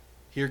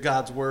Hear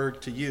God's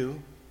word to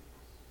you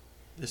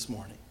this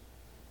morning.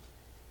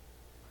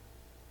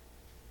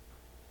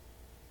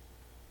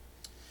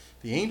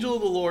 The angel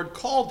of the Lord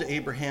called to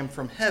Abraham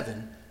from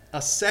heaven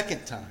a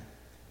second time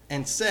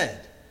and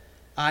said,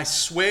 I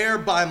swear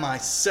by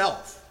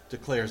myself,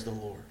 declares the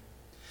Lord,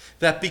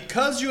 that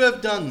because you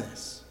have done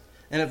this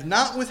and have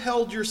not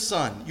withheld your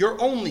son, your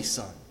only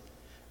son,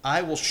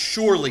 I will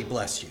surely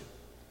bless you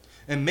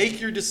and make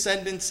your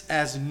descendants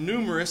as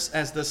numerous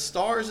as the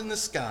stars in the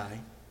sky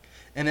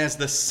and as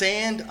the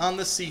sand on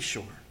the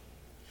seashore.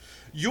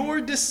 Your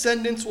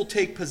descendants will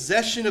take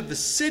possession of the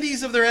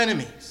cities of their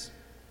enemies,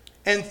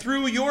 and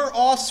through your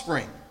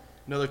offspring,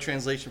 another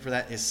translation for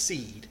that is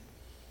seed,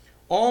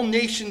 all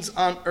nations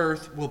on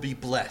earth will be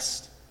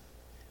blessed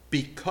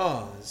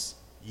because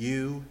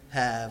you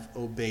have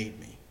obeyed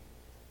me.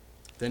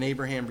 Then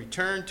Abraham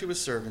returned to his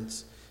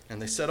servants,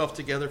 and they set off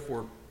together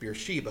for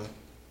Beersheba,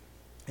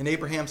 and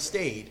Abraham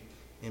stayed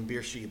in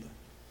Beersheba.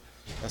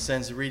 Thus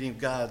ends the reading of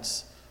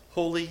God's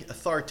holy,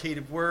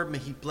 authoritative word. May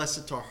he bless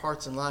it to our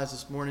hearts and lives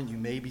this morning. You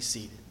may be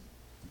seated.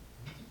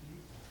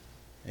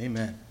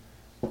 Amen.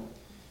 Now,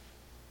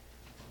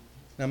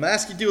 I'm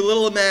asking you to do a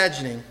little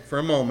imagining for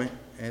a moment,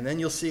 and then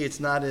you'll see it's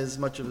not as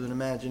much of an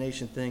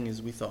imagination thing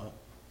as we thought.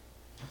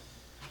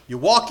 You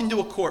walk into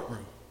a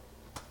courtroom.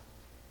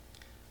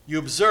 You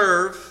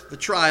observe the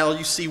trial.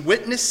 You see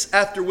witness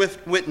after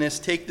witness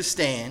take the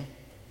stand,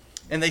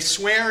 and they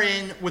swear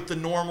in with the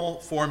normal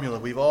formula.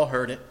 We've all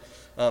heard it.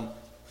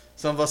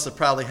 Some of us have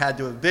probably had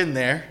to have been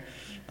there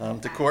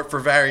to court for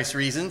various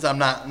reasons. I'm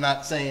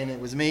not saying it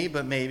was me,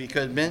 but maybe it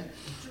could have been.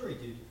 Sure he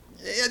did.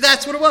 Yeah,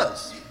 that's what it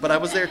was, but I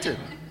was there too.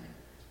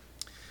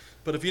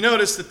 But if you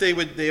notice that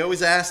they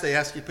always ask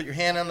you to put your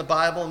hand on the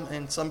Bible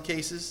in some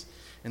cases,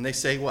 and they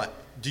say what?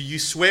 Do you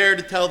swear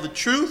to tell the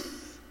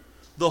truth,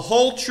 the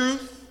whole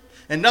truth,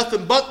 and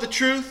nothing but the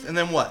truth? And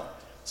then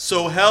what?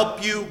 So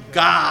help you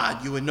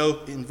God. You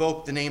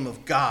invoke the name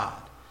of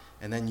God.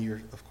 And then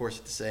you're, of course,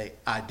 to say,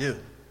 I do,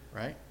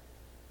 right?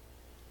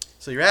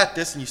 So you're at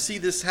this, and you see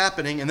this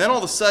happening, and then all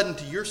of a sudden,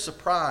 to your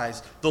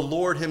surprise, the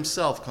Lord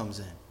himself comes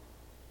in.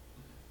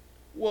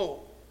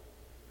 Whoa.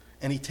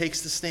 And he takes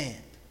the stand.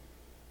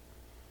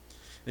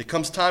 It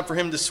comes time for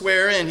him to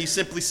swear in. He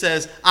simply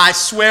says, I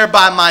swear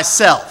by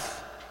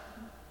myself.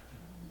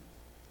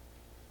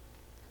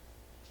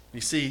 You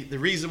see, the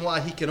reason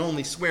why he can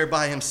only swear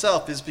by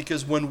himself is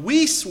because when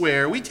we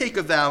swear, we take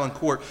a vow in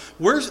court,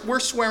 we're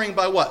swearing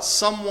by what?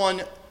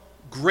 Someone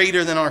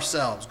greater than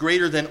ourselves,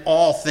 greater than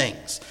all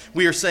things.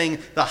 We are saying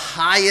the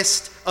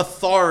highest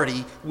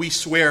authority we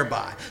swear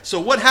by. So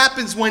what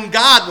happens when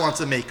God wants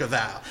to make a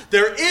vow?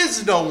 There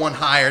is no one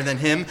higher than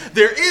him.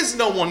 There is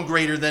no one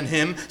greater than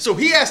him. So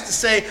he has to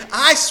say,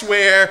 I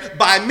swear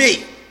by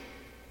me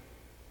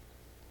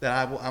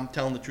that I'm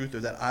telling the truth, or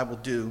that I will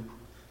do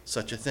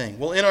such a thing.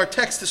 Well, in our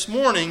text this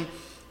morning,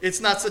 it's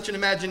not such an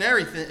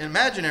imaginary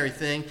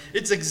thing.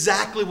 It's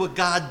exactly what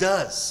God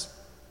does.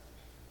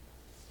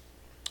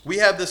 We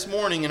have this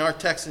morning in our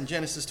text in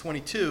Genesis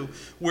 22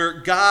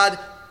 where God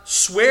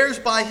swears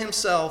by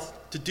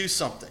himself to do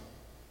something.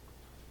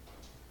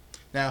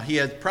 Now, he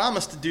had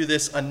promised to do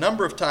this a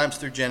number of times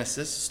through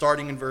Genesis,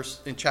 starting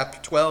in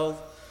chapter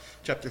 12,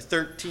 chapter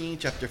 13,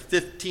 chapter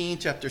 15,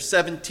 chapter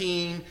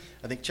 17,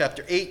 I think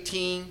chapter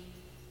 18.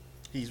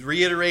 He's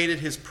reiterated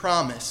his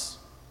promise.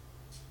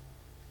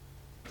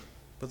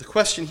 But the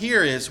question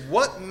here is,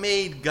 what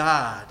made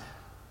God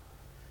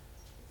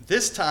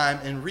this time,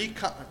 in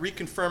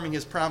reconfirming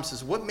his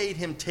promises, what made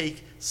him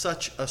take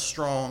such a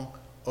strong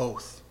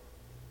oath?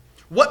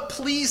 What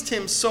pleased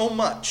him so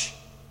much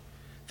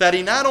that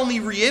he not only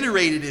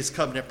reiterated his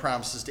covenant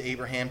promises to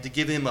Abraham to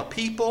give him a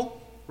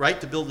people, right,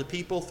 to build a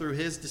people through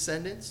his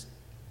descendants,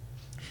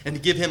 and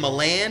to give him a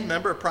land,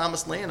 remember, a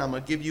promised land, I'm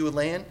going to give you a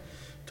land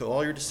to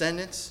all your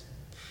descendants.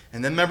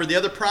 And then remember the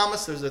other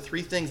promise, those are the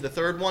three things. The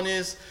third one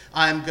is,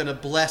 I'm going to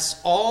bless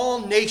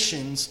all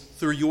nations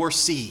through your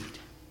seed.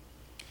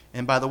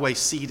 And by the way,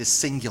 seed is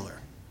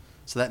singular.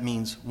 So that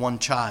means one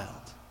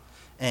child.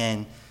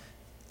 And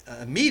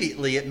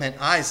immediately it meant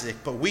Isaac,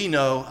 but we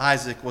know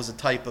Isaac was a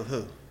type of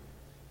who?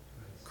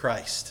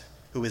 Christ,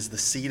 who is the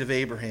seed of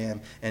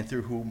Abraham, and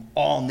through whom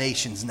all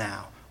nations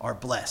now are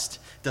blessed.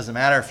 It doesn't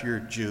matter if you're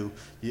a Jew.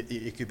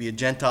 It could be a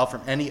Gentile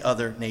from any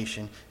other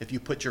nation. If you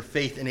put your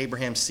faith in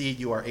Abraham's seed,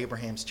 you are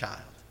Abraham's child.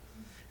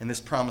 And this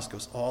promise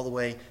goes all the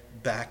way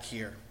back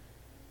here.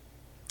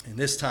 And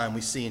this time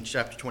we see in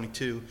chapter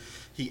 22,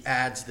 he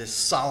adds this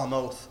solemn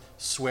oath,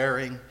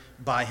 swearing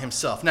by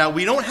himself. Now,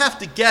 we don't have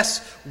to guess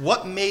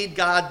what made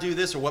God do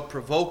this or what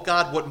provoked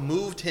God, what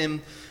moved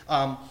him.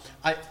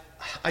 I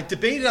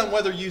debated on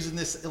whether using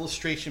this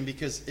illustration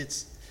because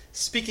it's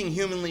speaking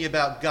humanly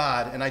about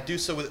God, and I do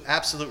so with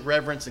absolute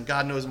reverence, and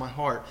God knows my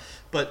heart.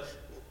 But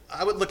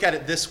I would look at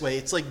it this way.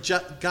 It's like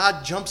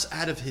God jumps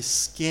out of his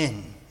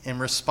skin in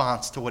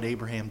response to what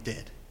Abraham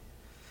did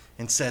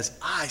and says,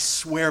 I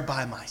swear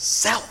by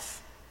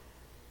myself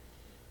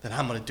that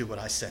I'm going to do what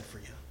I said for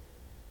you.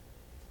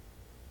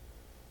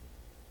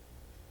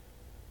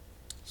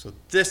 So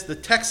the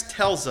text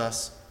tells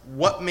us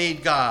what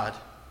made God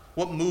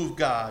What moved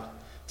God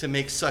to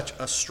make such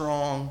a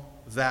strong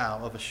vow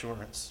of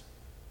assurance?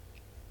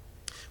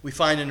 We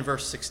find in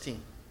verse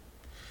 16,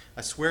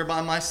 I swear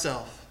by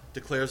myself,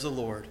 declares the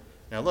Lord.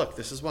 Now look,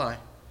 this is why.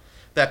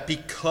 That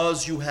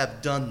because you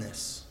have done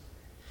this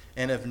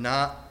and have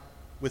not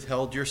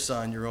withheld your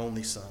son, your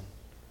only son,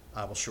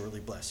 I will surely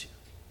bless you.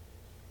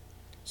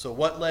 So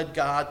what led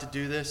God to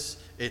do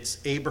this? It's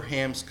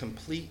Abraham's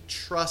complete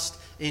trust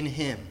in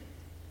him,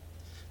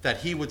 that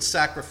he would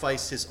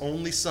sacrifice his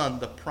only son,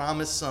 the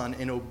promised son,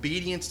 in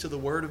obedience to the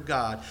word of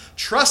God,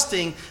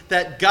 trusting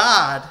that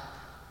God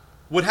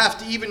would have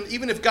to,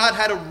 even if God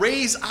had to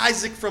raise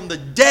Isaac from the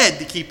dead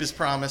to keep his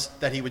promise,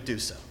 that he would do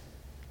so.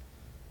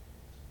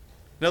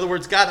 In other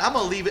words, God, I'm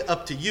going to leave it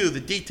up to you, the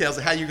details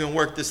of how you're going to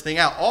work this thing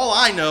out. All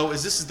I know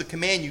is this is the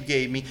command you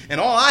gave me, and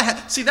all I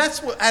have... See,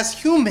 that's what, as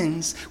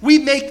humans, we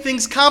make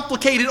things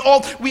complicated.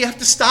 We have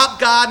to stop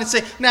God and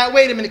say, now,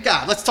 wait a minute,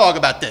 God, let's talk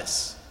about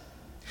this.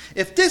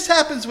 If this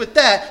happens with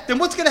that, then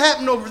what's going to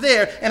happen over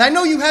there? And I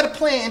know you had a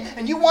plan,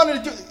 and you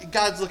wanted to do...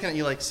 God's looking at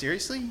you like,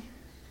 seriously?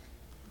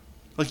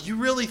 Like, you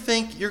really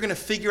think you're going to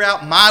figure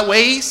out my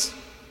ways?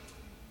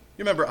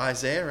 You remember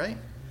Isaiah, right?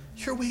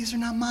 Your ways are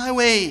not my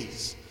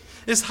ways.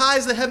 As high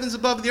as the heavens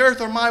above the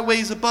earth are my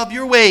ways above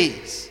your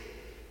ways.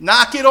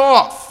 Knock it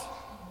off.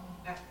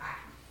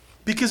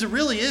 Because it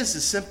really is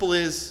as simple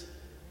as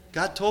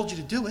God told you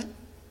to do it.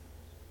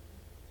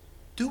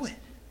 Do it.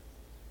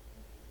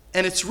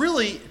 And it's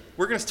really,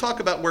 we're going to talk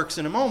about works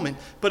in a moment,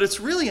 but it's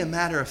really a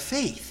matter of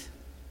faith,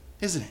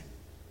 isn't it?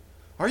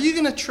 Are you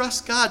going to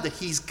trust God that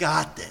he's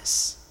got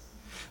this?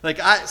 Like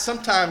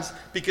sometimes,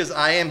 because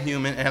I am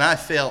human and I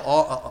fail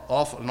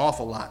an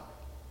awful lot,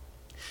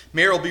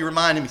 Mary will be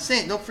reminding me,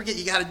 Sam, don't forget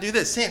you got to do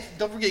this. Sam,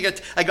 don't forget you got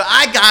to... I go,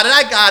 I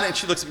got it. And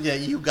she looks at me, yeah,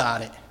 you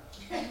got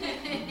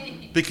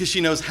it. Because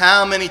she knows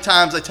how many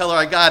times I tell her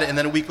I got it, and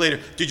then a week later,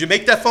 did you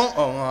make that phone?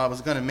 Oh, no, I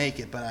was going to make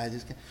it, but I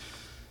just can't.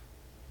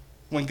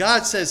 When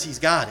God says he's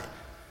got it,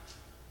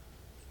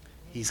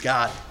 he's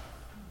got it.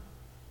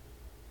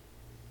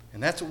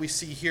 And that's what we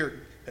see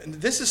here. And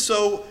this is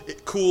so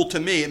cool to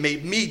me. It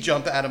made me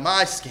jump out of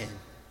my skin.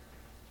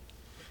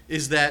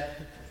 Is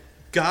that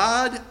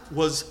God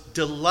was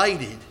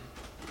delighted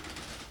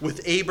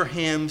with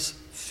Abraham's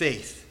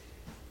faith.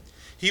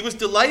 He was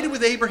delighted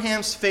with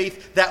Abraham's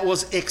faith that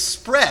was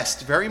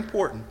expressed, very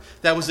important,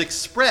 that was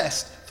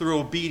expressed through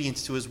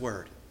obedience to his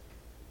word.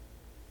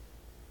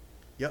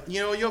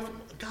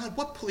 God,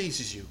 what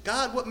pleases you?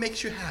 God, what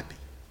makes you happy?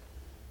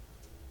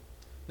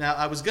 Now,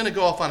 I was going to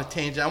go off on a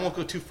tangent. I won't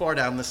go too far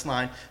down this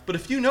line. But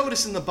if you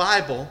notice in the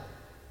Bible,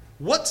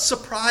 what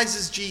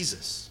surprises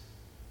Jesus?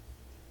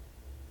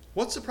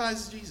 What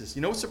surprises Jesus?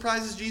 You know what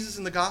surprises Jesus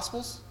in the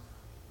Gospels?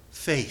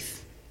 Faith.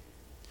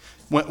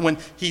 When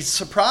he's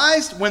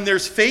surprised when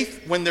there's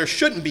faith, when there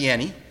shouldn't be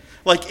any,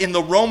 like in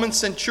the Roman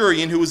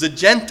centurion who was a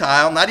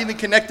Gentile, not even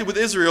connected with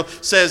Israel,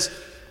 says,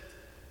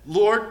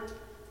 Lord,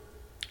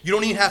 you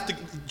don't even have to...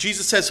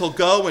 Jesus says he'll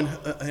go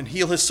and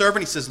heal his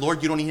servant. He says,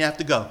 Lord, you don't even have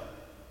to go.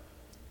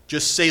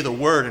 Just say the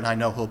word and I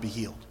know he'll be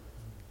healed.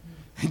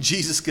 And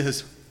Jesus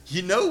goes,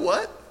 you know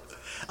what?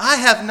 I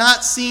have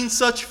not seen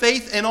such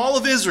faith in all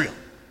of Israel.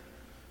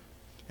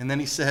 And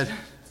then he said,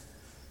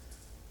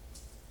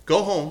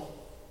 go home.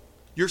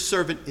 Your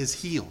servant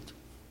is healed.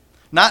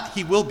 Not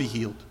he will be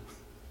healed.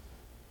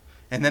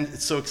 And then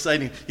it's so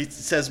exciting. He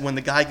says when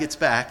the guy gets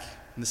back,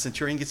 and the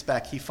centurion gets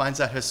back, he finds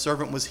out his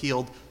servant was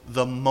healed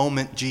the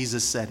moment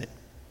Jesus said it.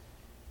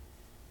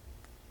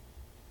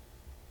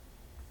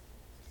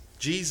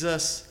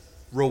 Jesus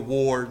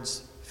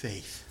rewards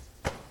faith.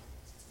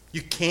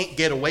 You can't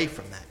get away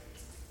from that.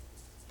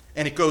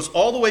 And it goes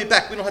all the way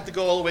back. We don't have to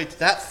go all the way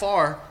that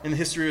far in the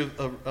history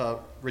of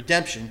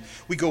redemption.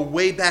 We go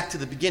way back to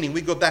the beginning.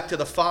 We go back to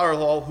the father of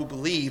all who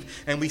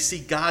believe, and we see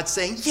God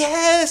saying,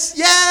 yes,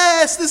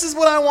 yes, this is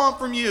what I want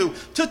from you,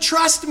 to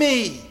trust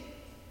me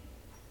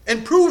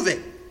and prove it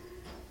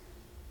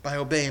by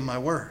obeying my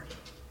word.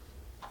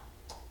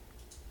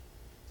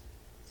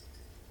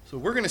 So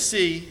we're going to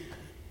see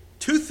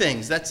two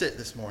things. That's it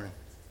this morning.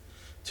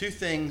 Two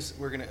things.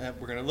 We're going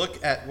to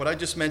look at what I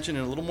just mentioned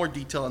in a little more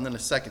detail, and then a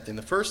second thing.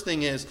 The first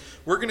thing is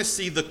we're going to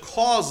see the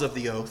cause of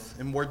the oath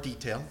in more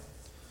detail.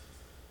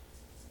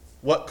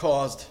 What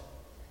caused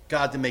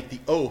God to make the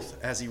oath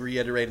as he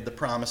reiterated the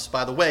promise?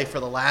 By the way,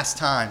 for the last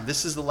time.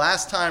 This is the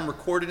last time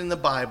recorded in the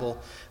Bible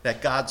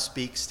that God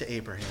speaks to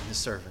Abraham, his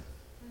servant.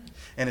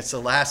 And it's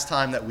the last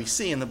time that we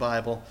see in the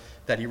Bible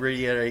that he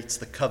reiterates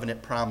the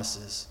covenant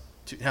promises.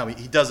 Now,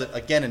 he does it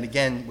again and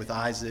again with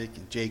Isaac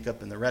and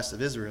Jacob and the rest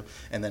of Israel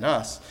and then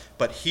us.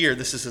 But here,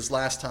 this is his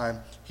last time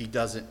he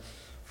does it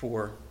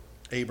for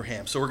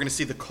Abraham. So we're going to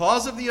see the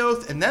cause of the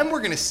oath, and then we're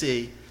going to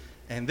see,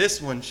 and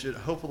this one should,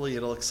 hopefully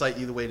it'll excite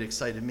you the way it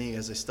excited me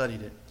as I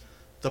studied it,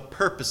 the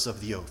purpose of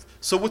the oath.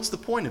 So what's the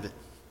point of it?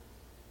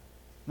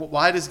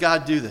 Why does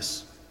God do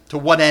this? To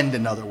what end,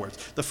 in other words?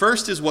 The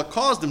first is what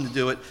caused him to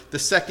do it. The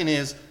second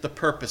is the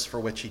purpose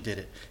for which he did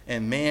it.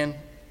 And man,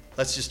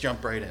 let's just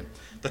jump right in.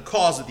 The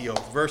cause of the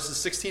oath. Verses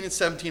 16 and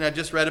 17, I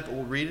just read it, but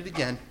we'll read it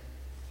again.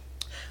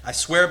 I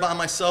swear by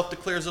myself,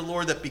 declares the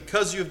Lord, that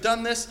because you have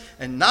done this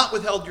and not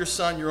withheld your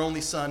son, your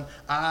only son,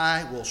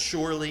 I will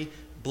surely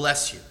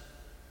bless you.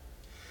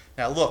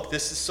 Now look,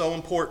 this is so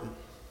important.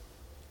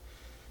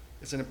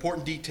 It's an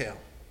important detail.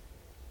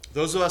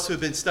 Those of us who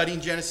have been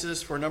studying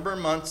Genesis for a number of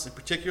months, and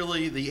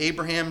particularly the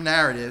Abraham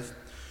narrative,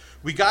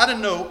 we got to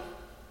note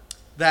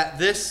that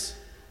this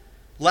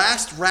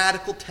last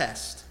radical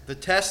test, the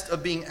test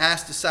of being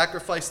asked to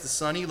sacrifice the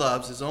son he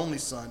loves, his only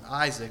son,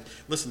 Isaac,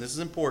 listen, this is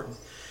important,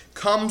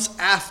 comes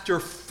after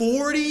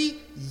 40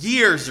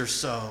 years or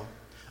so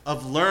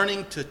of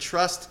learning to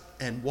trust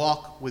and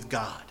walk with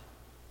God.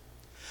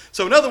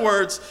 So in other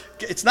words,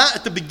 it's not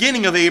at the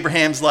beginning of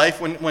Abraham's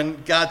life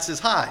when God says,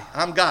 hi,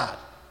 I'm God.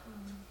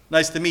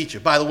 Nice to meet you.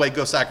 By the way,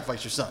 go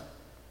sacrifice your son.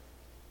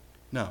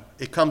 No,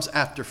 it comes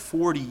after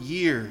 40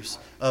 years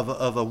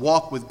of a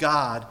walk with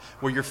God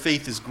where your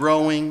faith is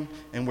growing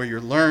and where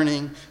you're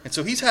learning. And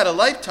so he's had a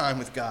lifetime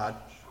with God.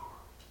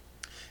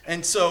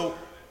 And so,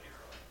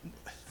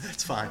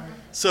 that's fine.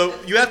 So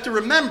you have to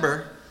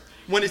remember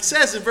when it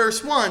says in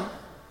verse 1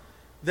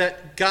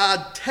 that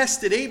God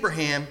tested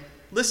Abraham,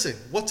 listen,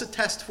 what's a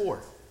test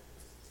for?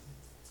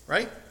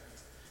 Right?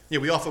 Yeah,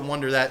 we often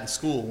wonder that in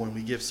school when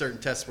we give certain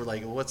tests. We're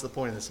like, well, what's the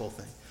point of this whole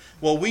thing?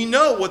 Well, we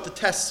know what the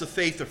tests of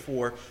faith are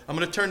for. I'm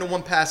going to turn to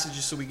one passage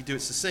just so we can do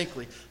it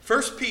succinctly.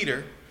 1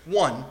 Peter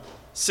 1,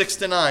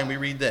 6-9, we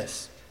read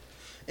this.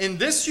 In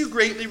this you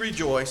greatly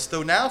rejoice,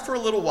 though now for a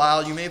little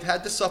while you may have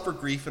had to suffer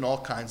grief in all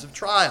kinds of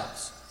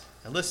trials.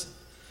 Now listen.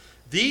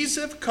 These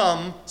have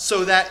come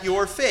so that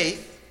your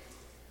faith,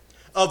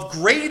 of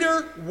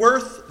greater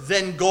worth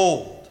than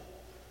gold,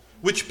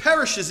 which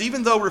perishes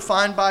even though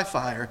refined by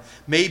fire,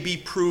 may be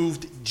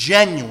proved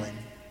genuine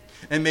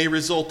and may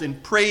result in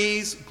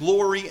praise,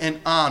 glory,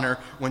 and honor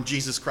when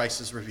Jesus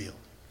Christ is revealed.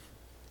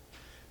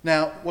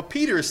 Now, what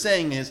Peter is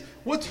saying is,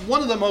 what's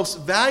one of the most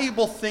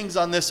valuable things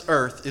on this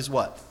earth is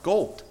what?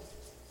 Gold.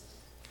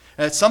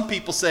 And some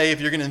people say if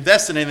you're going to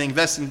invest in anything,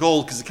 invest in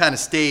gold because it kind of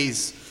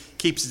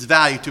keeps its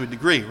value to a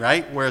degree,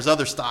 right? Whereas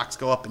other stocks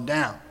go up and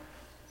down.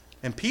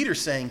 And Peter's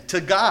saying to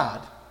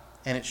God,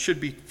 and it should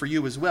be for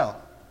you as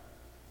well,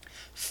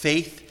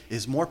 faith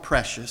is more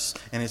precious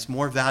and it's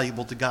more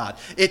valuable to God.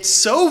 It's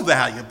so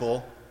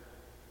valuable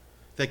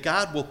that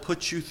God will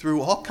put you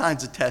through all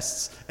kinds of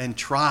tests and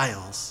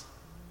trials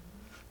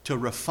to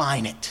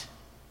refine it,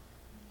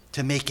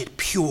 to make it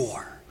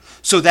pure,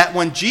 so that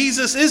when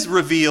Jesus is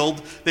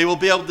revealed, they will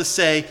be able to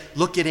say,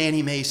 look at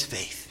Annie Mae's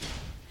faith.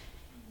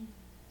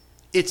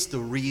 It's the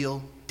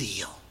real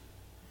deal.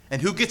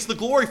 And who gets the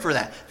glory for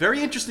that?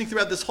 Very interesting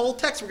throughout this whole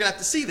text. We're going to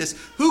have to see this.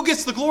 Who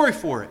gets the glory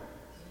for it?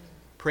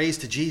 Praise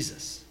to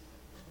Jesus.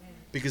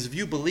 Because if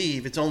you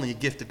believe, it's only a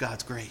gift of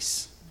God's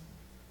grace.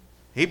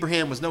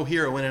 Abraham was no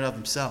hero in and of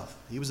himself.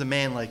 He was a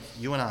man like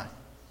you and I.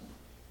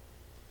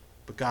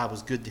 But God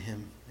was good to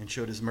him and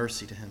showed his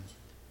mercy to him.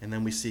 And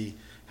then we see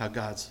how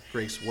God's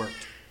grace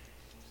worked.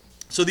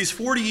 So these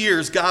 40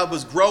 years, God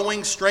was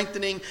growing,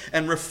 strengthening,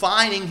 and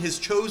refining his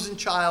chosen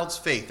child's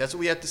faith. That's what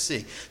we have to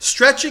see.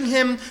 Stretching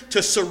him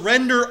to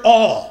surrender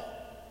all.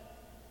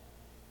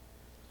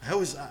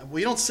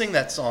 We don't sing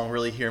that song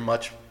really here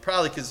much,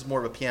 probably because it's more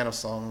of a piano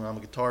song and I'm a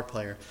guitar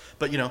player.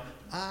 But,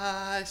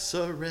 I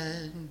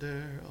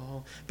surrender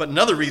all. But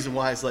another reason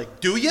why is like,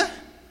 do you?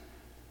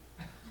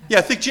 Yeah,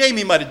 I think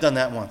Jamie might have done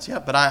that once. Yeah,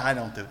 but I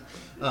don't do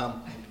it.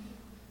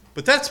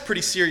 But that's a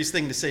pretty serious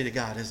thing to say to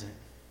God, isn't it?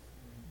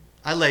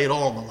 I lay it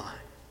all on the line.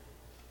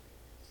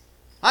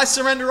 I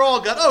surrender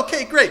all, God.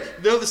 Okay, great.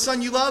 Though the son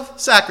you love,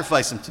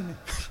 sacrifice him to me.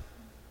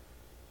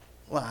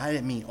 Well, I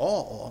didn't mean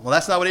all. Well,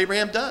 that's not what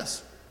Abraham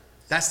does.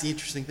 That's the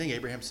interesting thing.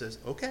 Abraham says,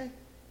 okay.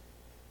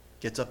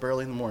 Gets up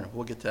early in the morning.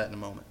 We'll get to that in a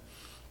moment.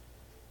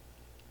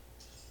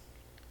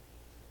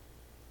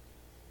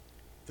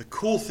 The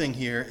cool thing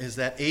here is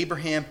that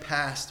Abraham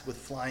passed with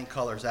flying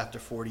colors after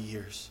 40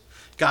 years.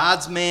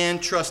 God's man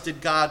trusted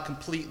God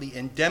completely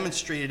and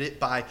demonstrated it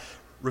by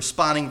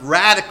responding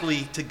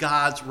radically to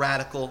God's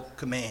radical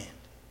command.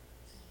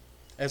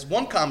 As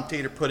one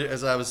commentator put it,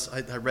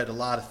 I read a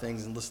lot of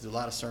things and listened to a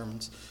lot of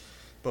sermons,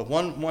 but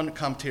one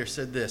commentator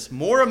said this: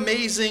 more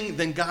amazing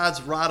than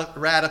God's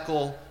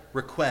radical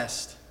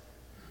request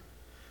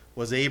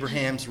was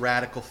Abraham's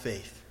radical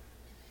faith.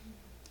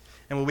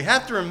 And what we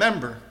have to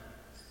remember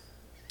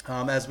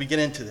as we get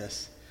into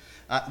this,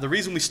 the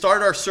reason we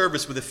start our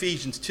service with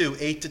Ephesians 2,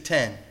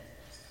 8-10,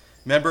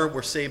 remember,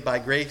 we're saved by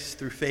grace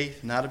through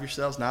faith, not of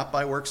yourselves, not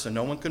by works, so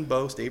no one can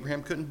boast.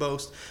 Abraham couldn't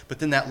boast. But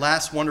then that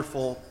last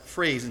wonderful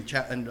phrase in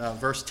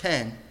verse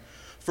 10,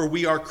 for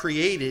we were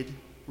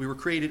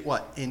created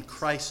what? In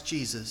Christ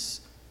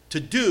Jesus, to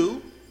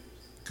do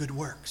good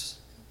works.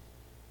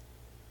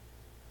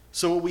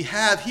 So what we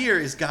have here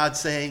is God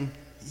saying,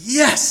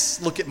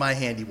 yes, look at my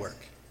handiwork.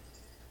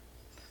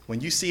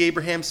 When you see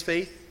Abraham's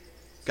faith,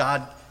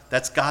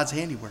 that's God's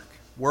handiwork,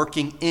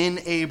 working in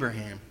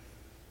Abraham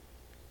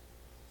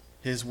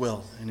his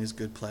will and his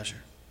good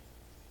pleasure.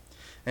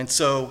 And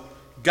so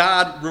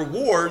God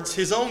rewards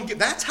his own.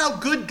 That's how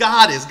good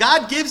God is.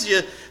 God gives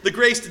you the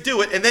grace to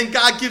do it, and then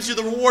God gives you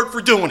the reward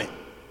for doing it.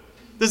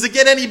 Does it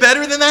get any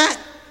better than that?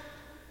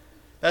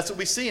 That's what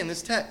we see in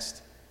this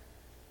text.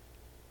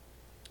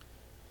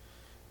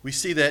 We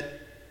see that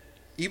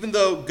even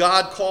though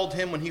God called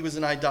him when he was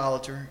an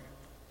idolater,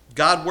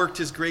 God worked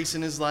his grace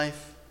in his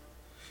life,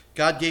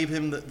 God gave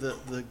him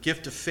the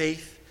gift of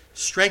faith,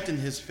 strengthened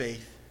his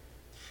faith,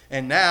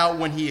 and now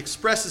when he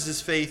expresses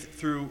his faith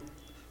through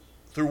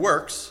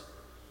works,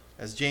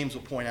 as James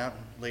will point out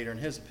later in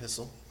his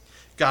epistle,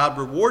 God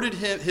rewarded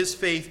his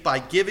faith by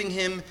re-giving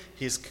him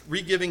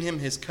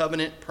his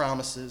covenant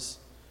promises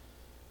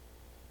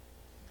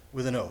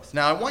with an oath.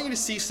 Now, I want you to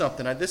see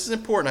something. This is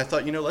important. I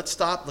thought, let's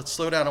stop. Let's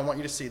slow down. I want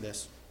you to see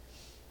this.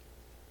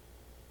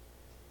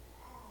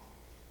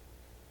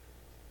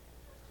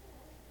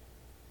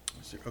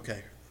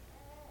 Okay.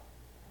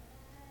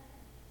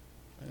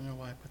 I don't know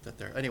why I put that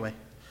there. Anyway,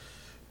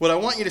 what I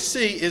want you to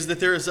see is that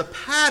there is a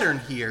pattern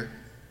here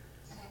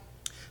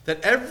that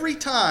every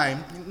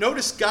time,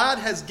 notice God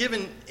has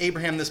given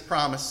Abraham this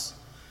promise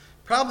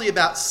probably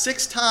about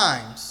 6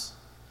 times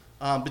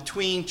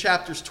between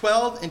chapters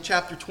 12 and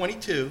chapter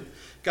 22.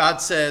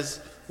 God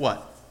says,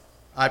 what?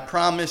 I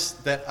promise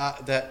that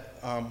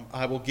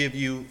I will give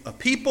you a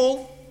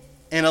people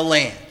and a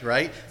land,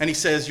 right? And he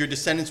says your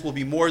descendants will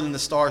be more than the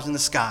stars in the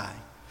sky.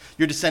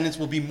 Your descendants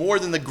will be more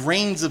than the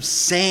grains of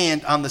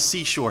sand on the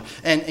seashore.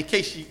 And in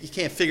case you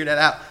can't figure that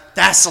out,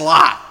 that's a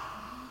lot.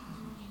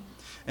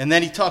 And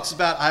then he talks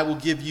about, I will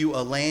give you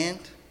a land.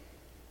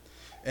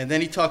 And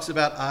then he talks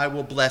about, I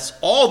will bless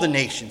all the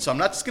nations. So I'm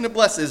not just going to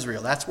bless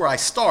Israel. That's where I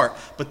start.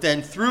 But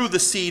then through the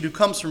seed who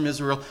comes from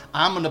Israel,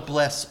 I'm going to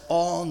bless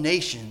all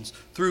nations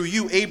through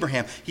you,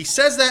 Abraham. He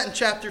says that in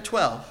chapter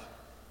 12.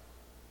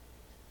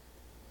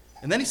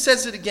 And then he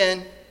says it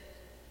again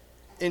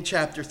in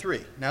chapter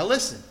 3. Now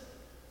listen.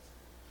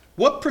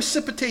 What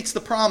precipitates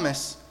the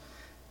promise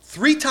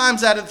 3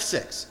 times out of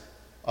 6?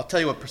 I'll tell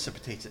you what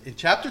precipitates it. In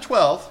chapter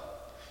 12,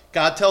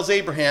 God tells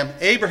Abraham,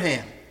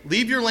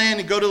 leave your land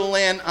and go to the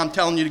land I'm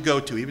telling you to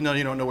go to, even though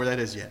you don't know where that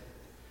is yet.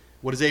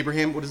 What does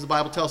the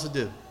Bible tell us to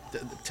do?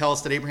 Tell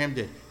us that Abraham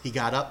did. He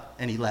got up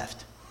and he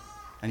left.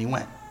 And he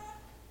went.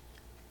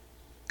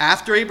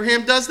 After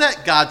Abraham does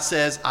that, God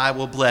says, I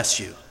will bless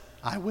you.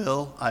 I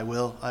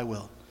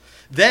will.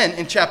 Then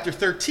in chapter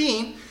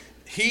 13,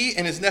 he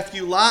and his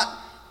nephew Lot,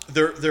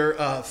 their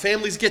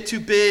families get too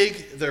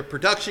big, their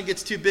production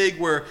gets too big,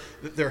 where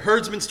their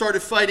herdsmen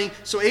started fighting.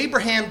 So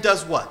Abraham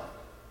does what?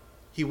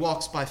 He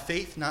walks by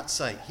faith, not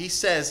sight. He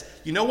says,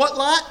 you know what,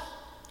 Lot?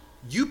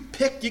 You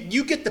get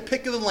the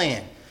pick of the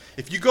land.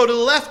 If you go to the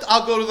left,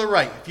 I'll go to the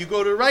right. If you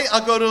go to the right,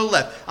 I'll go to the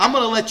left. I'm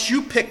going to let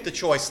you pick the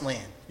choice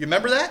land. You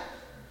remember that?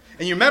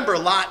 And you remember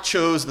Lot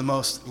chose the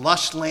most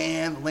lush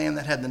land, the land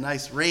that had the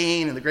nice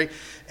rain and the great.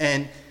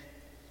 And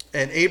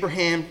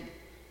Abraham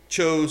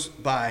chose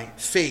by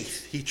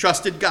faith. He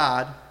trusted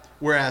God,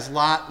 whereas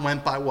Lot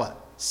went by what?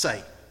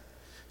 Sight.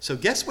 So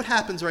guess what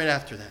happens right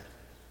after that?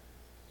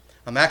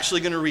 I'm actually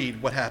going to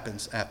read what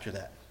happens after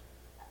that.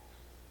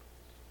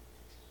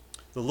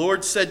 The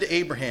Lord said to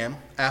Abraham,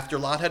 after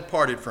Lot had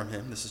parted from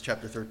him, this is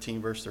chapter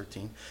 13, verse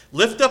 13,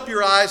 lift up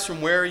your eyes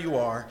from where you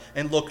are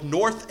and look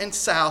north and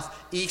south,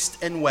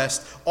 east and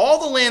west. All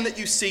the land that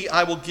you see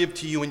I will give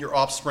to you and your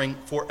offspring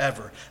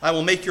forever. I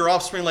will make your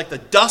offspring like the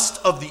dust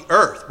of the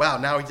earth. Wow,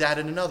 now he's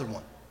added another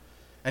one.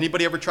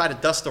 Anybody ever try to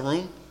dust a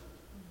room?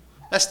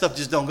 That stuff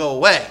just don't go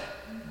away.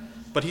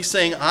 But he's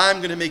saying, I'm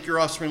going to make your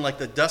offspring like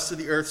the dust of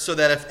the earth, so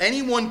that if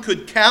anyone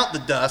could count the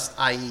dust,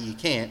 i.e. you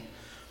can't,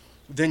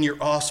 then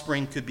your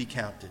offspring could be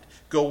counted.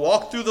 Go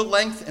walk through the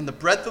length and the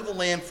breadth of the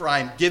land, for I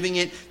am giving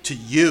it to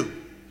you.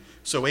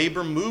 So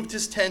Abram moved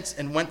his tents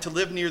and went to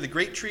live near the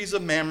great trees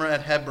of Mamre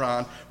at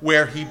Hebron,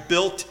 where he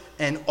built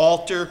an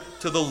altar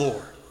to the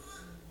Lord.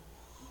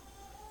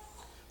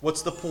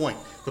 What's the point?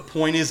 The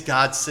point is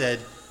God said,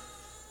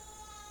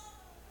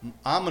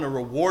 I'm going to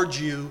reward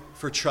you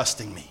for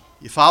trusting me.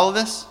 You follow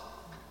this?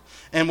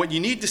 And what you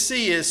need to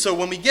see is, so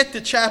when we get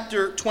to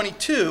chapter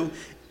 22,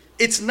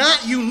 it's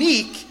not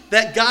unique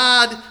that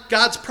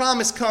God's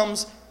promise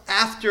comes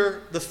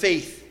after the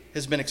faith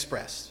has been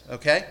expressed,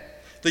 okay?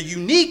 The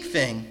unique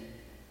thing,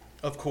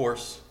 of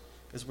course,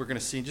 as we're going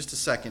to see in just a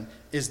second,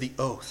 is the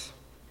oath.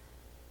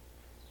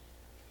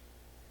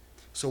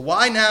 So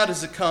why now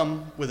does it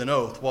come with an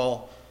oath?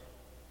 Well,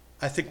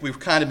 I think we've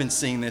kind of been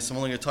seeing this. I'm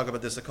only going to talk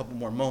about this a couple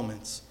more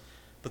moments.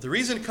 But the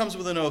reason it comes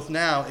with an oath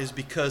now is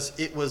because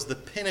it was the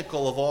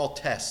pinnacle of all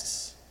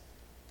tests.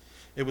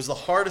 It was the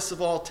hardest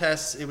of all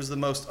tests. It was the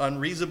most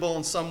unreasonable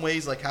in some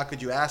ways, like how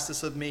could you ask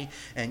this of me?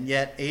 And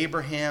yet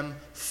Abraham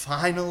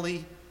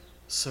finally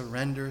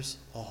surrenders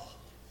all.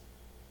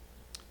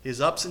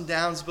 His ups and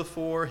downs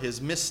before, his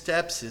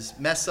missteps, his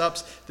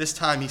mess-ups, this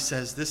time he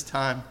says, this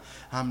time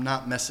I'm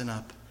not messing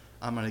up.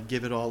 I'm going to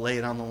give it all, lay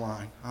it on the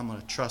line. I'm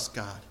going to trust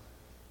God.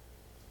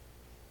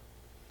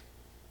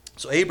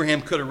 So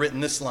Abraham could have written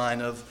this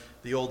line of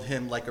the old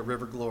hymn, Like a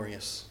River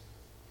Glorious.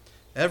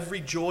 Every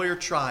joy or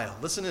trial,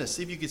 listen to this,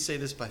 see if you could say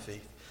this by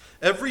faith.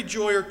 Every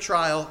joy or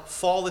trial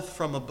falleth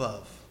from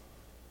above,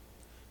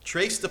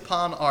 traced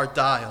upon our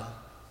dial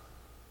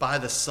by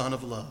the Son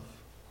of Love.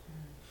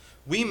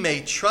 We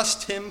may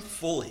trust him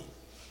fully,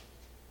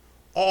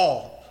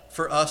 all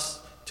for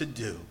us to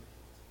do.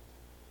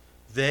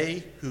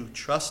 They who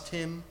trust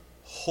him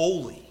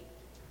wholly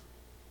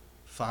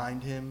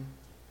find him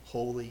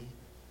wholly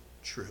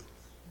true.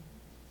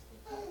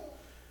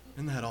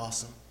 Isn't that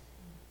awesome?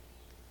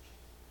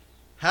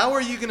 How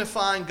are you going to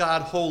find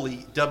God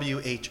wholly,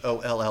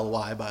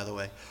 W-H-O-L-L-Y, by the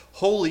way,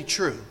 wholly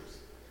true?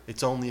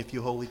 It's only if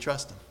you wholly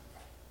trust him.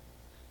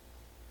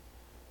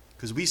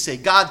 Because we say,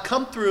 God,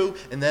 come through,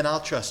 and then I'll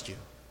trust you.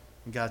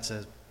 And God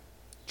says,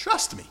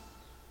 trust me.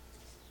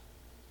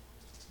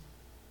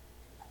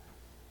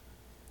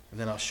 And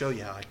then I'll show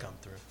you how I come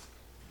through.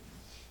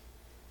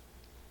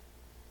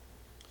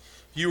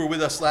 If you were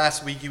with us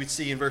last week, you would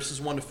see in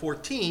verses 1 to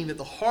 14 that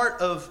the heart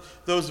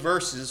of those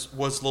verses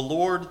was the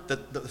Lord, the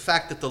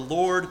fact that the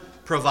Lord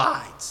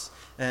provides.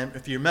 And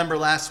if you remember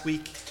last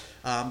week,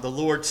 the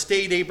Lord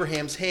stayed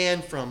Abraham's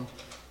hand from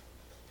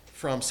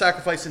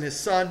sacrificing his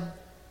son.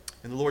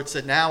 And the Lord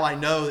said, now I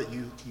know that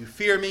you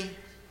fear me.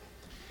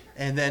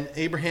 And then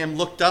Abraham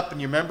looked up, and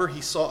you remember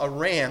he saw a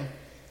ram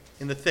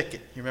in the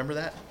thicket. You remember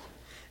that?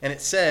 And it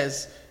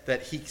says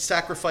that he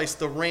sacrificed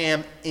the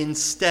ram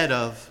instead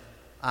of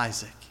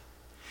Isaac.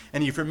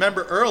 And if you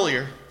remember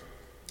earlier,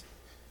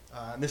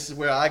 and this is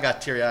where I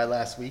got teary-eyed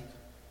last week,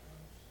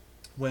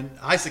 when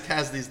Isaac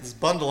has this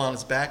bundle on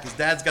his back, his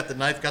dad's got the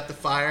knife, got the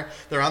fire,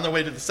 they're on their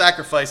way to the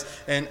sacrifice,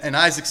 and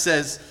Isaac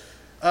says,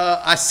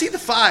 I see the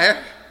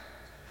fire,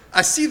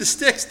 I see the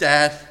sticks,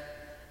 Dad,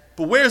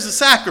 but where's the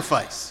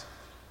sacrifice?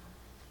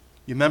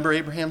 You remember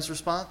Abraham's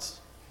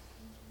response?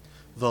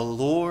 The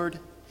Lord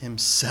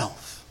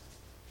himself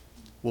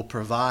will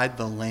provide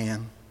the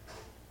lamb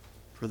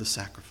for the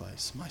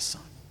sacrifice, my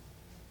son.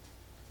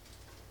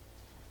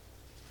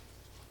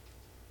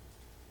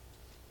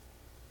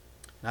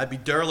 I'd be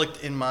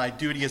derelict in my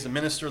duty as a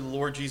minister of the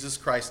Lord Jesus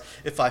Christ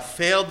if I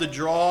failed to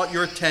draw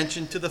your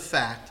attention to the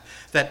fact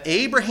that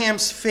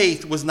Abraham's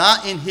faith was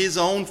not in his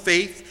own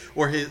faith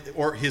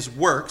or his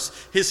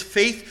works. His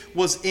faith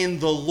was in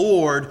the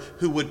Lord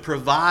who would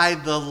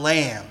provide the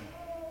lamb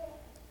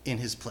in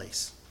his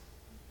place,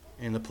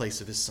 in the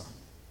place of his son.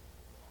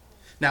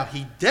 Now,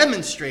 he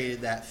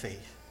demonstrated that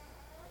faith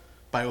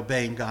by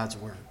obeying God's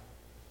word.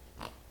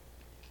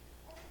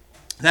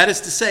 That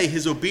is to say,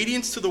 his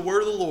obedience to the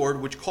word of the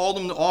Lord, which called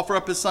him to offer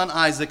up his son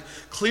Isaac,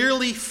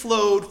 clearly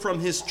flowed from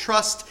his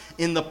trust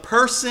in the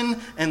person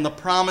and the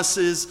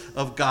promises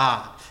of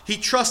God. He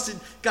trusted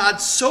God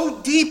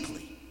so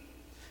deeply.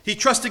 He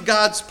trusted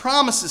God's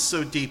promises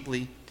so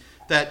deeply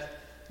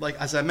that,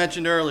 like as I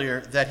mentioned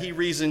earlier, that he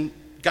reasoned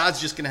God's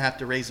just going to have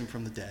to raise him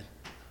from the dead.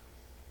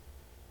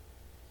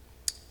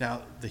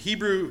 Now,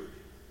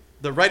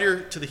 the writer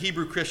to the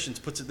Hebrew Christians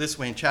puts it this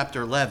way in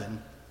chapter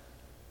 11.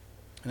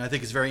 And I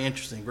think it's very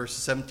interesting,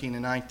 verses 17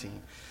 and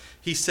 19.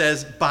 He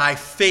says, by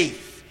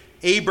faith,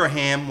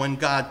 Abraham, when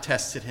God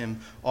tested him,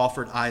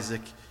 offered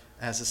Isaac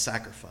as a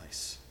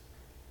sacrifice,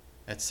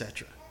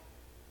 etc.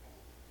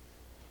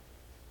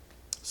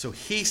 So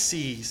he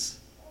sees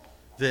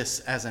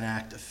this as an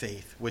act of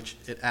faith, which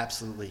it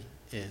absolutely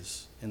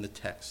is in the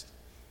text.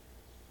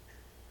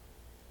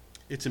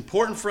 It's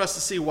important for us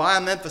to see why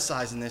I'm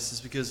emphasizing this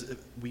is because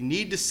we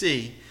need to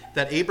see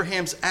that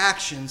Abraham's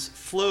actions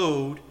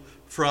flowed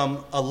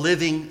from a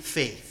living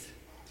faith.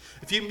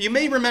 If you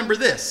may remember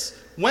this.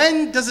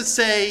 When does it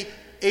say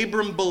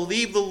Abram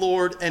believed the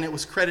Lord and it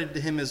was credited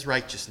to him as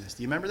righteousness?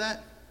 Do you remember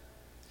that?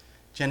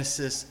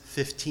 Genesis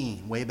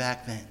 15, way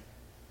back then.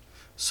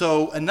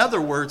 So, in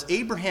other words,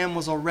 Abraham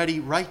was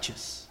already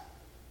righteous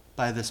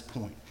by this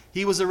point.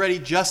 He was already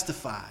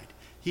justified.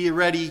 He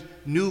already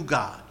knew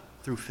God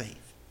through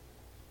faith.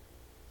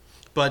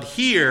 But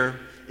here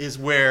is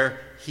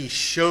where he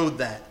showed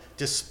that,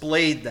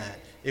 displayed that.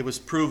 It was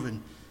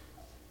proven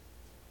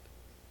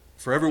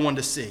for everyone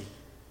to see.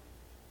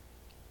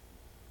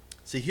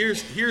 See,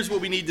 here's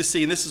what we need to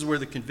see, and this is where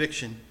the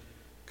conviction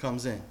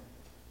comes in.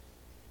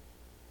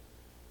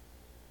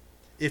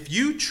 If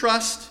you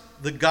trust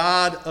the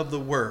God of the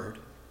Word,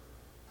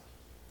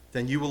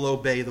 then you will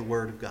obey the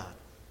Word of God.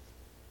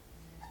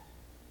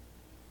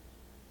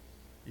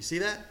 You see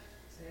that?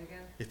 Say it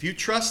again. If you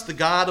trust the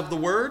God of the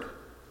Word,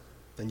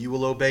 then you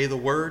will obey the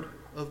Word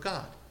of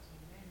God.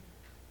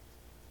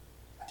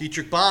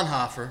 Dietrich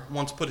Bonhoeffer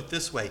once put it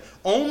this way,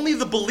 only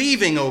the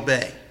believing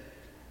obey.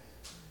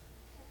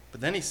 But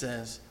then he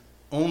says,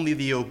 only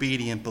the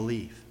obedient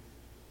believe.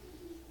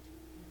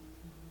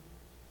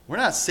 We're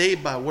not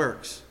saved by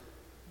works.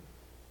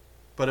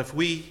 But if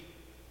we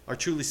are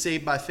truly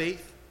saved by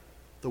faith,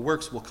 the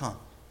works will come.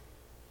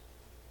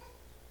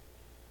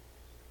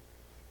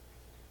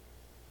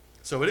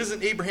 So it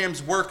isn't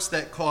Abraham's works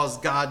that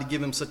caused God to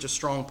give him such a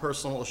strong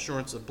personal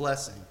assurance of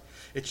blessing.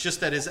 It's just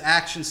that his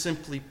action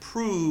simply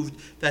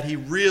proved that he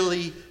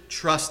really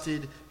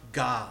trusted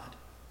God,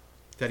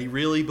 that he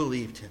really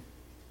believed him.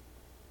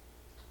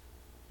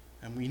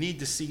 And we need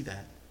to see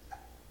that.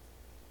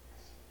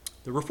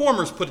 The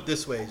Reformers put it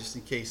this way, just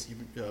in case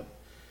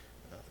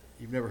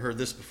you've never heard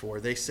this before.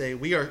 They say,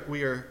 we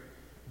are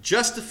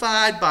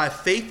justified by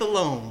faith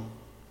alone,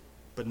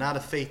 but not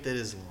a faith that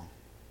is alone.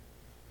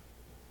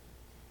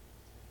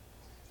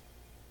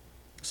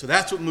 So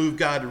that's what moved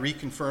God to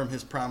reconfirm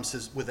his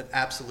promises with an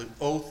absolute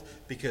oath,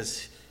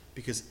 because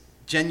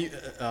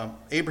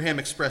Abraham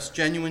expressed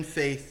genuine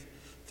faith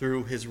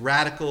through his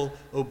radical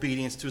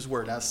obedience to his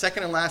word. Now, the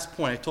second and last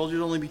point, I told you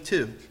it'd only be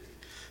two.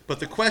 But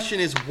the question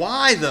is,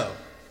 why though?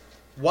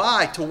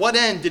 Why? To what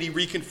end did he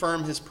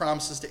reconfirm his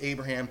promises to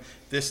Abraham,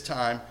 this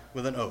time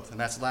with an oath? And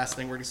that's the last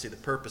thing we're going to see, the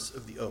purpose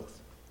of the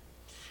oath.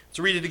 Let's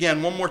read it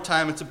again one more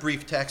time. It's a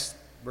brief text,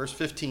 verse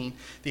 15.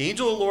 The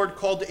angel of the Lord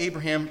called to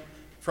Abraham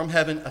from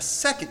heaven a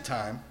second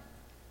time.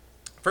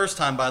 First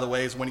time, by the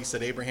way, is when he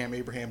said, Abraham,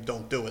 Abraham,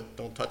 don't do it.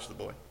 Don't touch the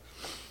boy.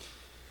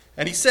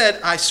 And he said,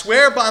 I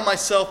swear by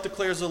myself,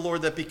 declares the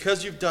Lord, that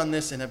because you've done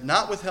this and have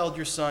not withheld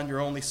your son,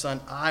 your only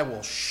son, I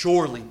will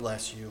surely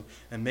bless you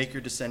and make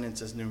your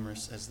descendants as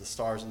numerous as the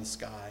stars in the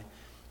sky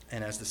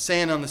and as the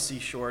sand on the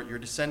seashore. Your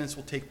descendants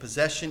will take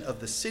possession of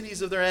the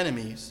cities of their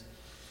enemies,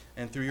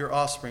 and through your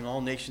offspring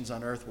all nations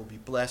on earth will be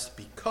blessed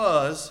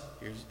because,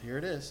 here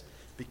it is,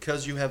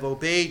 because you have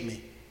obeyed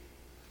me.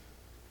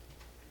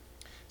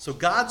 So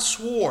God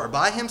swore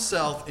by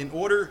himself in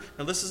order,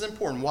 now this is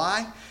important,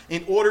 why?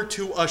 In order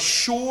to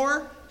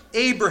assure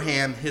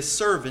Abraham, his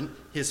servant,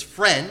 his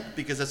friend,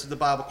 because that's what the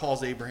Bible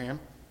calls Abraham,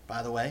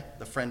 by the way,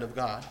 the friend of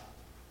God,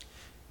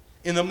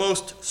 in the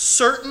most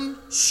certain,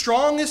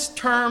 strongest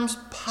terms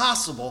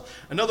possible.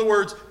 In other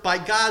words, by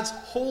God's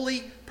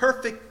holy,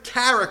 perfect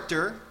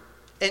character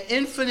and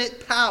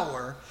infinite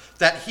power,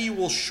 that he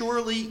will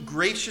surely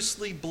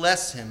graciously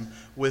bless him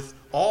with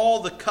all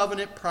the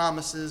covenant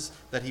promises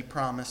that he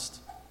promised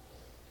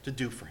to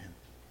do for him.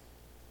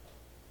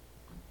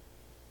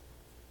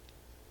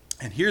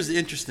 And here's the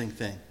interesting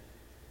thing.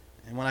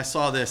 And when I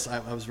saw this, I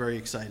was very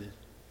excited.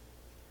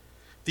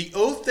 The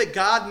oath that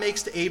God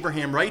makes to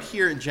Abraham right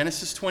here in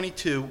Genesis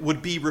 22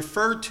 would be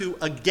referred to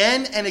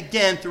again and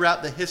again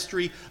throughout the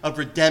history of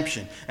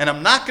redemption. And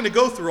I'm not going to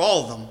go through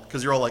all of them,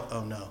 because you're all like,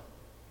 oh no,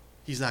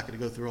 he's not going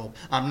to go through all of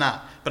them. I'm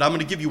not. But I'm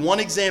going to give you one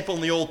example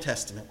in the Old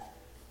Testament.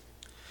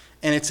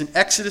 And it's in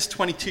Exodus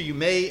 22. You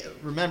may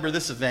remember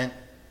this event.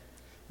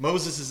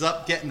 Moses is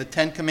up getting the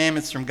 10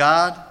 Commandments from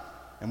God.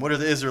 And what are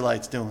the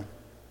Israelites doing?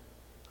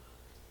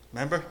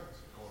 Remember?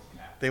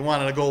 They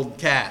wanted a golden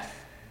calf.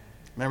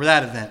 Remember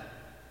that event?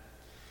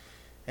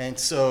 And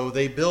so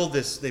they build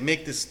this,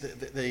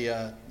 they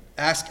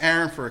ask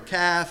Aaron for a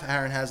calf.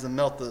 Aaron has them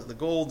melt the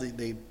gold.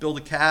 They build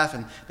a calf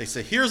and they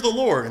say, here's the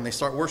Lord. And they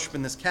start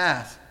worshiping this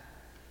calf.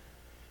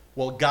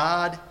 Well,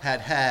 God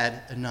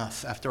had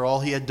enough after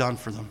all he had done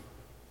for them.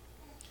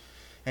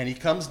 And he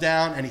comes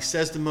down and he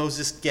says to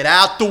Moses, get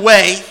out the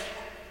way.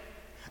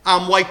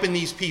 I'm wiping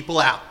these people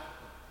out.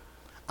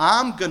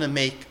 I'm going to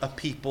make a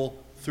people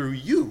through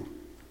you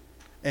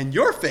and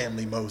your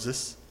family,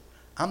 Moses.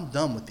 I'm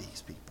done with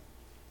these people.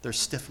 They're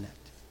stiff-necked.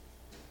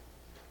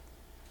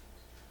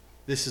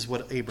 This is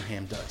what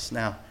Abraham does.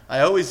 Now,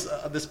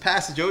 this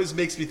passage always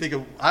makes me think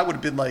of, I would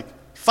have been like,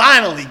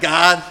 finally,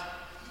 God,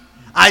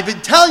 I've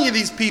been telling you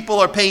these people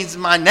are pains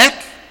in my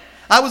neck.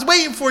 I was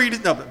waiting for you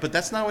to... No, but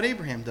that's not what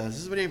Abraham does.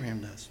 This is what Abraham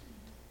does.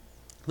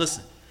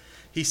 Listen.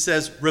 He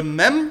says,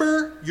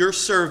 remember your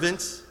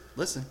servants,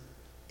 listen,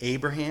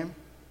 Abraham,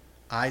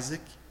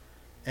 Isaac,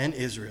 and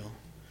Israel,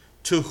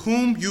 to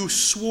whom you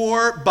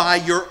swore by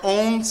your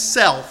own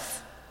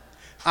self,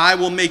 I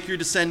will make your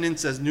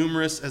descendants as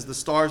numerous as the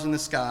stars in the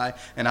sky,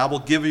 and I will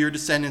give your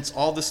descendants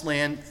all this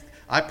land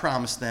I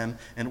promised them,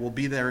 and it will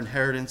be their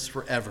inheritance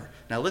forever.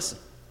 Now listen.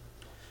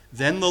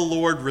 Then the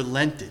Lord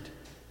relented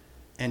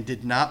and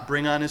did not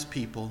bring on his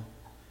people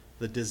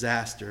the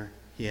disaster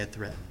he had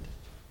threatened.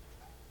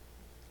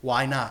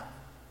 Why not?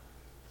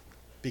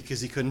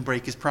 Because he couldn't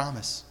break his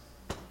promise.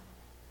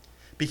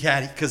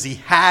 Because he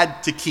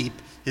had to keep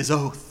his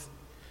oath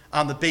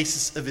on the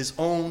basis of his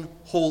own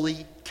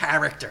holy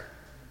character.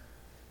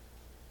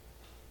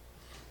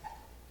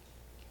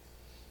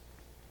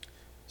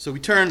 So we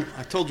turn,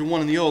 I told you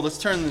one in the Old, let's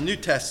turn to the New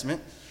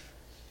Testament.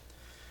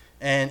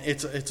 And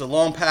it's a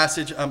long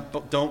passage.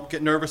 Don't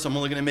get nervous. I'm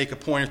only going to make a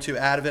point or two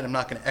out of it. I'm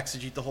not going to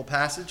exegete the whole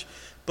passage.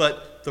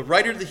 But the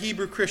writer of the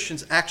Hebrew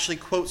Christians actually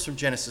quotes from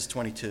Genesis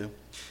 22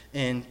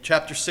 in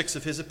chapter 6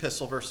 of his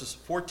epistle, verses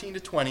 14 to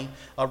 20.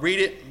 I'll read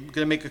it. I'm going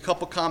to make a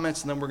couple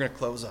comments, and then we're going to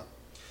close up.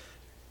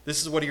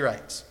 This is what he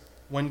writes.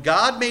 When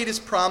God made his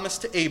promise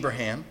to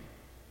Abraham,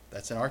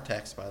 that's in our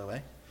text, by the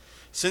way,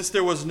 since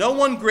there was no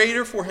one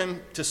greater for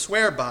him to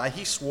swear by,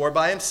 he swore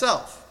by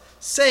himself,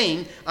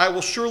 saying, I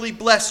will surely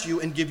bless you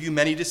and give you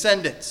many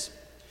descendants.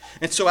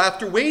 And so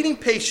after waiting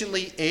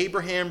patiently,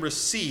 Abraham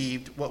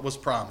received what was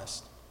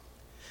promised.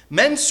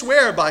 Men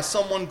swear by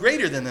someone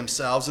greater than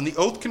themselves, and the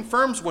oath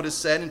confirms what is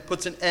said and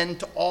puts an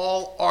end to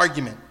all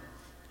argument.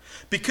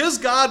 Because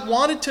God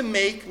wanted to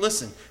make,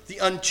 listen, the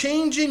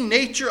unchanging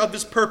nature of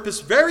his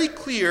purpose very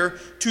clear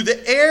to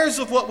the heirs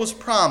of what was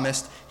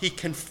promised, he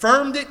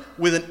confirmed it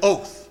with an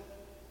oath.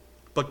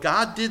 But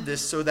God did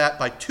this so that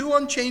by two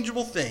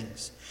unchangeable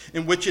things,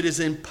 in which it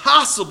is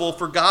impossible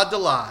for God to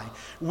lie,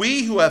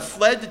 we who have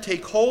fled to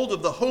take hold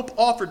of the hope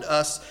offered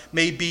us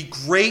may be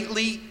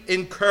greatly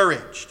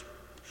encouraged.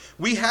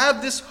 We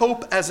have this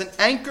hope as an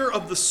anchor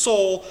of the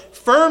soul,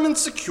 firm and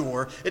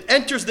secure. It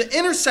enters the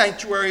inner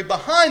sanctuary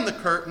behind the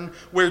curtain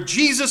where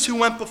Jesus, who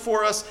went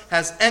before us,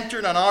 has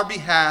entered on our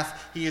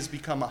behalf. He has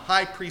become a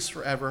high priest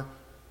forever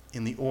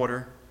in the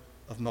order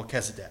of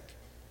Melchizedek.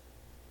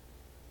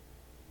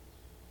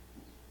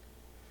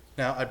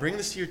 Now, I bring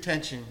this to your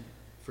attention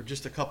for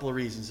just a couple of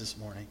reasons this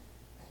morning,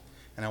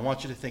 and I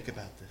want you to think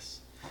about this.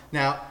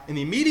 Now, in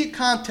the immediate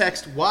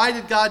context, why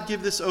did God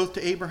give this oath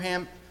to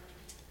Abraham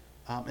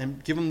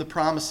and give him the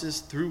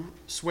promises through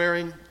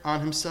swearing on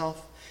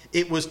himself?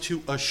 It was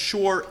to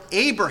assure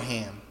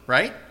Abraham,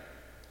 right,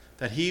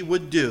 that he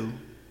would do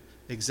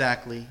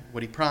exactly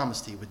what he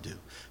promised he would do.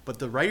 But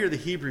the writer of the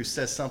Hebrews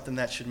says something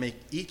that should make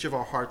each of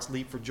our hearts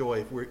leap for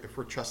joy if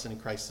we're trusting in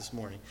Christ this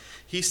morning.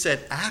 He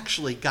said,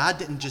 actually, God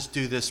didn't just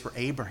do this for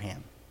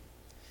Abraham.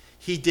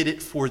 He did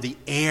it for the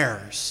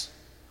heirs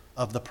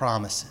of the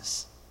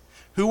promises.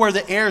 Who are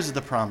the heirs of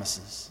the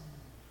promises?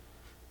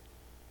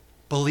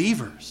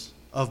 Believers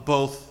of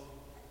both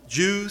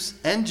Jews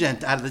and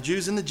Gentiles, out of the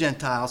Jews and the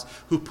Gentiles,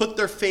 who put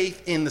their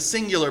faith in the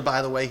singular,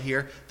 by the way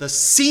here, the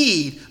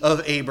seed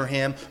of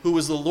Abraham, who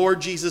was the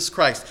Lord Jesus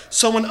Christ.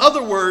 So in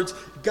other words,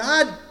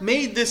 God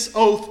made this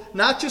oath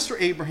not just for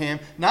Abraham,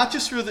 not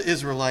just for the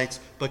Israelites,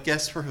 but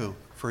guess for who?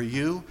 For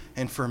you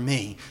and for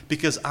me.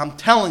 Because I'm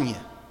telling you,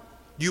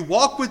 you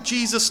walk with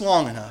Jesus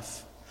long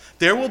enough,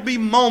 there will be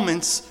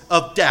moments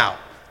of doubt.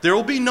 There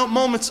will be no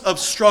moments of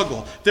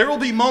struggle. There will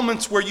be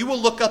moments where you will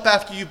look up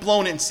after you've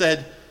blown it and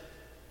said,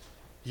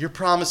 your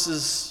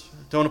promises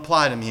don't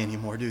apply to me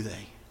anymore, do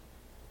they?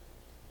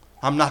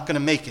 I'm not going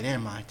to make it,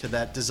 am I, to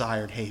that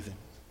desired haven?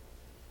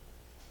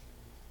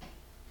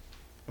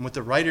 And what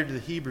the writer to the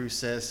Hebrews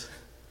says,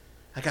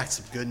 I got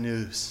some good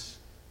news.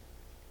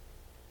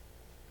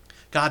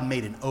 God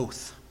made an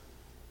oath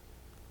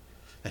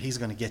that he's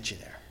going to get you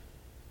there.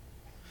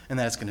 And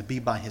that it's going to be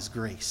by his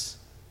grace.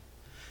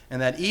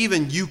 And that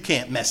even you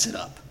can't mess it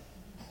up.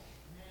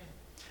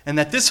 And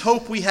that this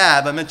hope we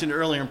have, I mentioned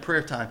earlier in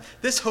prayer time,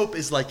 this hope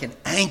is like an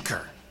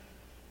anchor.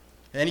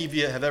 Any of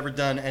you have ever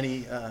done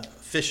any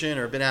fishing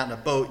or been out in a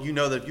boat, you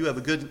know that if you have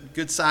a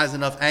good size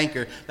enough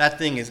anchor, that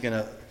thing is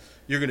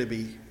you're going to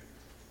be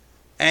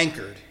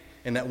anchored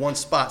in that one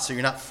spot so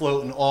you're not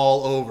floating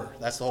all over.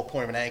 That's the whole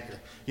point of an anchor.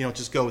 You don't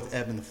just go with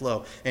ebb and the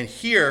flow. And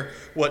here,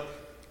 what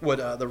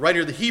the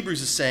writer of the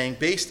Hebrews is saying,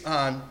 based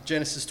on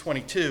Genesis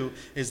 22,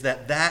 is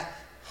that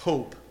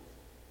hope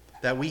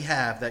that we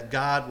have, that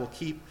God will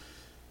keep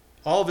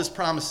all of his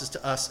promises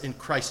to us in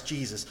Christ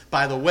Jesus.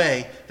 By the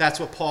way,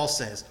 that's what Paul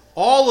says.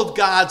 All of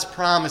God's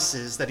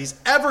promises that he's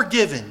ever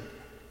given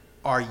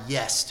are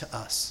yes to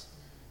us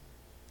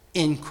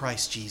in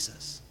Christ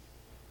Jesus.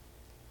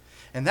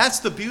 And that's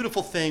the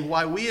beautiful thing,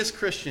 why we as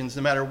Christians,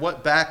 no matter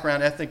what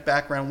background, ethnic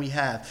background we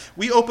have,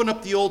 we open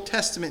up the Old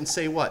Testament and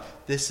say what?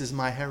 This is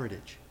my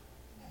heritage.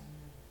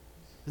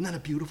 Isn't that a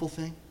beautiful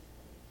thing?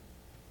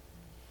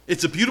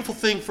 It's a beautiful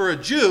thing for a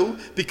Jew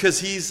because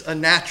he's a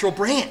natural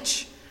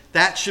branch.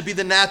 That should be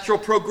the natural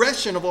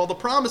progression of all the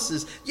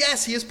promises.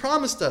 Yes, he has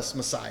promised us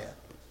Messiah,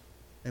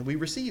 and we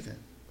receive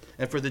him.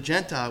 And for the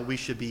Gentile, we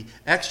should be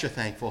extra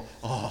thankful.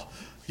 Oh,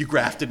 you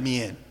grafted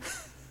me in.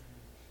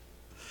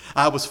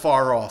 I was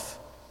far off,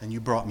 and you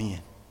brought me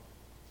in.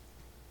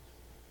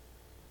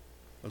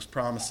 Those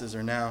promises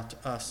are now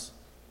to us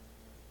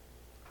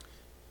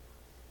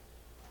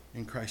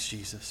in Christ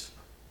Jesus.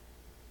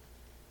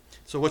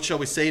 So what shall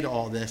we say to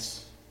all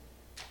this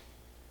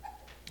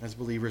as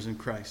believers in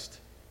Christ?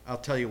 I'll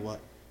tell you what,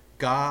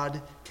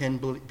 God can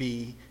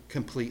be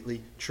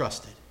completely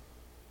trusted.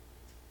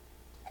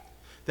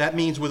 That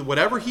means with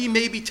whatever he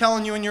may be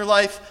telling you in your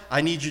life,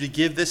 I need you to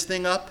give this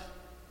thing up.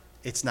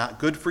 It's not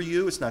good for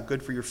you. It's not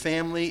good for your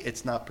family.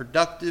 It's not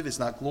productive. It's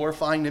not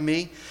glorifying to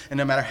me. And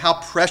no matter how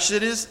precious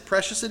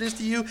it is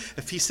to you,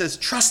 if he says,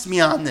 trust me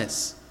on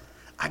this,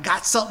 I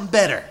got something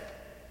better.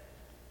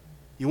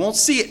 You won't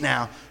see it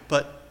now,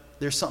 but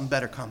there's something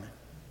better coming.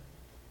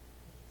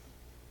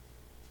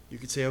 You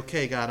could say,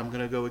 okay, God, I'm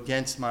going to go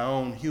against my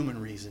own human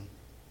reason,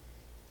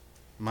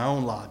 my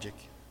own logic,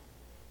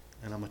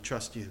 and I'm going to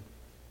trust you.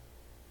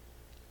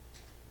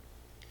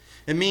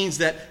 It means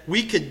that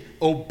we could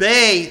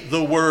obey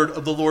the word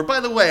of the Lord.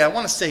 By the way, I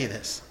want to say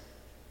this.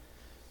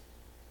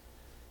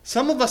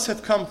 Some of us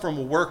have come from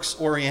a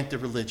works-oriented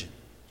religion.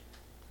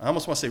 I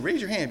almost want to say, raise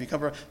your hand if you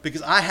come from,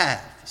 because I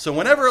have. So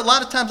a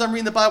lot of times I'm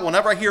reading the Bible,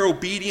 whenever I hear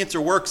obedience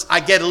or works, I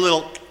get a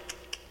little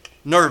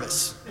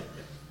nervous.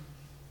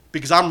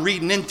 Because I'm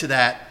reading into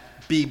that,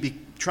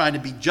 trying to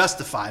be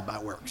justified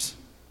by works,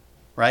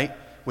 right?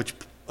 Which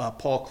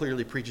Paul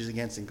clearly preaches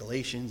against in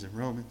Galatians and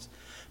Romans.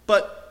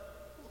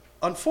 But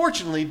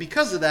unfortunately,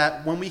 because of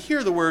that, when we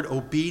hear the word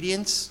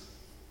obedience,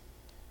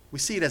 we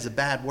see it as a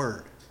bad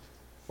word.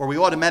 Or we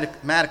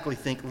automatically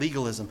think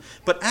legalism.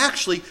 But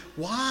actually,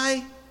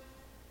 why?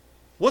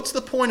 What's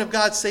the point of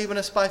God saving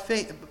us by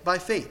faith,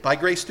 by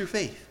grace through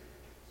faith?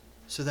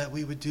 So that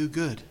we would do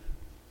good.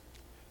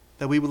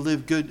 That we would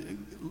live good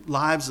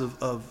lives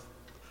of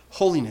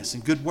holiness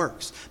and good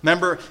works.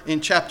 Remember in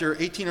chapter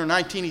 18 or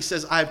 19, he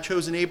says, I have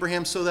chosen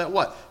Abraham so that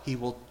what? He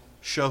will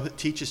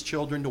teach his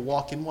children to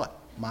walk in what?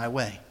 My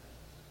way.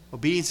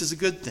 Obedience is a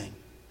good thing.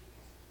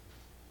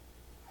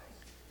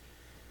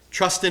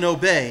 Trust and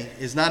obey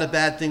is not a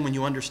bad thing when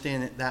you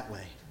understand it that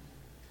way.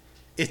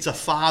 It's a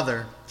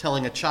father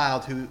telling a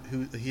child who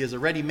he has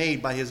already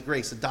made by his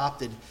grace,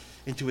 adopted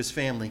into his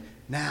family,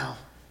 now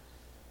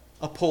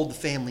uphold the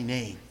family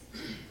name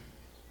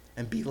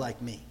and be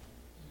like me.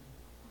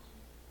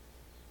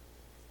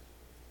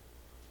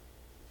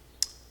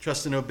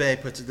 Trust and obey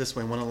puts it this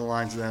way, one of the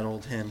lines of that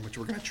old hymn, which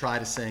we're going to try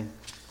to sing.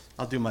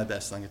 I'll do my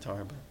best on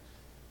guitar, but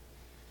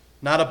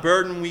not a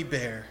burden we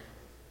bear,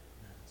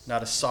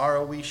 not a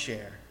sorrow we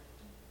share,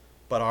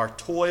 but our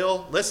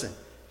toil, listen,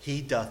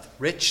 he doth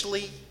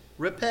richly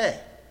repay.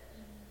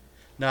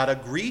 Not a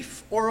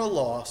grief or a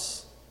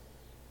loss,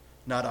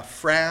 not a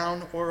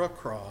frown or a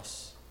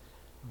cross,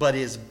 but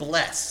is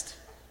blessed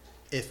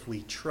if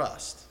we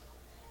trust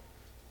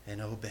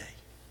and obey.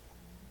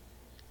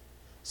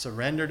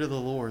 Surrender to the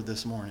Lord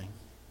this morning.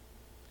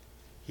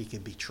 He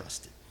can be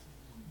trusted.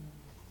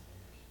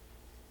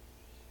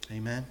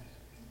 Amen.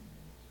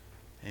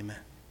 Amen.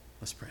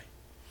 Let's pray.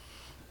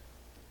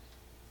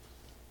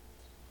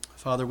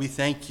 Father, we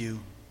thank you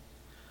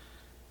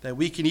that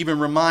we can even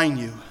remind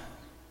you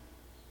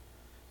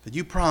that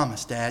you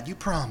promised, Dad, you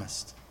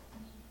promised.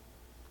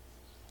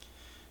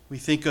 We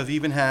think of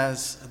even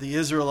as the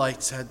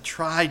Israelites had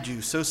tried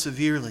you so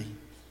severely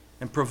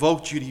and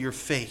provoked you to your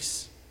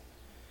face,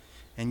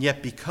 and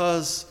yet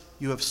because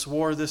you have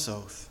swore this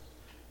oath,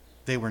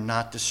 they were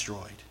not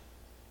destroyed.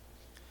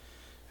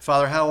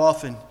 Father, how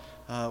often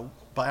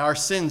by our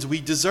sins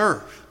we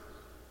deserve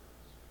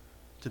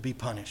to be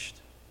punished,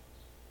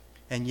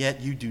 and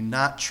yet you do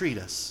not treat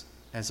us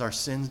as our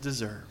sins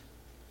deserve,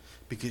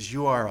 because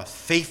you are a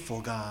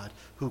faithful God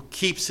who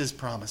keeps his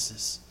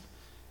promises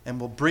and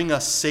will bring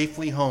us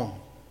safely home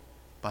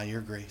by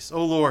your grace.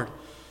 Oh Lord,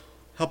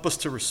 help us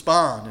to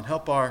respond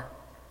and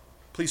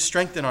please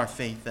strengthen our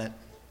faith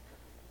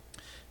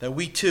that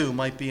we too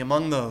might be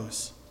among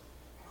those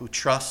who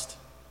trust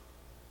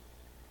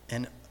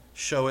and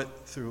show it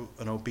through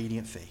an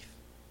obedient faith.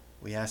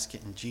 We ask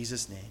it in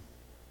Jesus' name.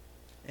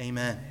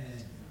 Amen.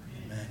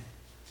 Amen.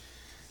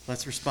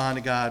 Let's respond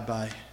to God by